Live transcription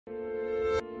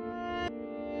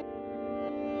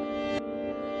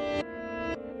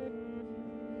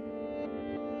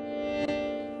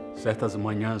Certas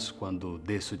manhãs, quando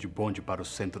desço de bonde para o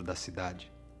centro da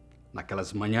cidade,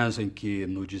 naquelas manhãs em que,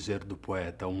 no dizer do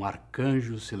poeta, um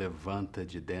arcanjo se levanta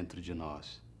de dentro de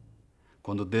nós,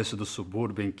 quando desço do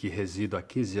subúrbio em que resido há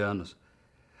 15 anos,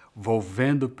 vou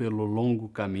vendo pelo longo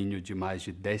caminho de mais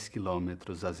de 10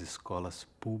 quilômetros as escolas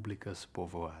públicas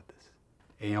povoadas.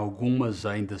 Em algumas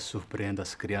ainda surpreendo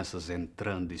as crianças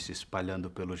entrando e se espalhando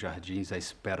pelos jardins à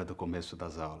espera do começo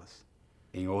das aulas.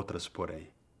 Em outras,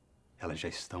 porém, elas já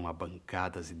estão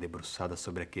abancadas e debruçadas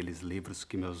sobre aqueles livros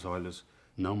que meus olhos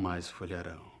não mais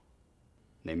folhearão,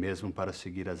 nem mesmo para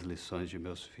seguir as lições de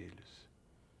meus filhos.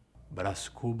 Brás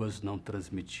Cubas não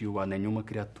transmitiu a nenhuma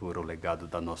criatura o legado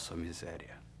da nossa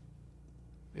miséria.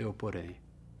 Eu, porém,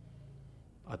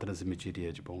 a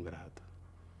transmitiria de bom grado.